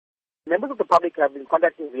members of the public have been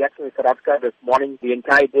contacting Reaction in South Africa this morning, the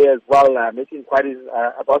entire day as well, making inquiries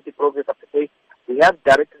about the progress of the case. We have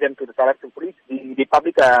directed them to the South African police. The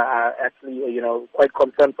public are actually, quite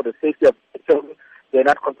concerned for the safety of the children. They're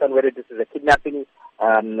not concerned whether this is a kidnapping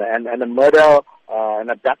and a murder, an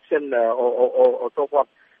abduction, or so forth.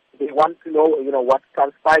 They want to know, what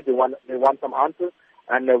transpired. They want some answers,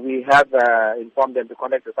 and we have informed them to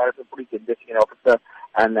contact the South African Police Investigating Officer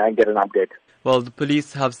and get an update. Well, the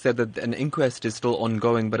police have said that an inquest is still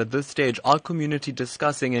ongoing, but at this stage, are community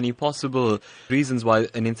discussing any possible reasons why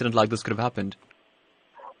an incident like this could have happened?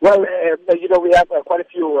 Well, we have quite a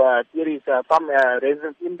few theories. Some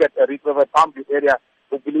residents in that Reed River Palm View area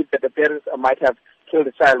who believe that the parents might have killed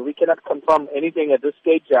the child. We cannot confirm anything at this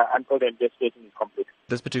stage until the investigation is complete.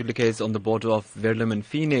 This particular case on the border of Verulam and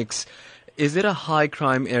Phoenix, is it a high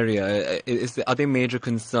crime area? Are there major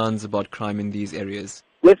concerns about crime in these areas?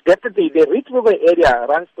 Yes, definitely. The Reed River area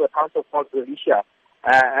runs to a council called Zolisha,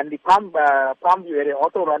 and the Palm View area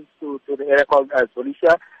also runs to the area called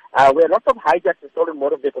Zolisha, where lots of hijacked and stolen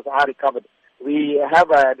motor vehicles are recovered. We have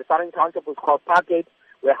the surrounding township is called Parkgate,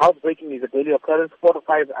 where housebreaking is a daily occurrence, 4 to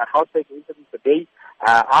 5 housebreaking incidents a day,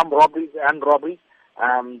 armed robberies and robberies,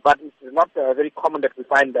 but it's not very common that we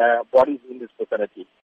find bodies in this vicinity.